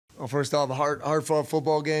Well, first off, a hard-fought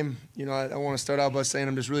football game. You know, I want to start out by saying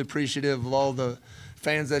I'm just really appreciative of all the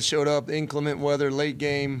fans that showed up, the inclement weather, late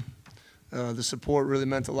game. The support really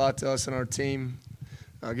meant a lot to us and our team.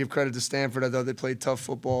 Give credit to Stanford. I thought they played tough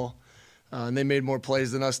football, and they made more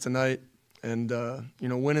plays than us tonight. And, you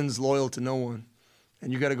know, winning's loyal to no one.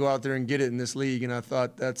 And you got to go out there and get it in this league, and I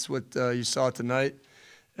thought that's what you saw tonight.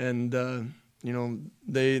 And, you know,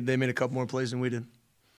 they made a couple more plays than we did.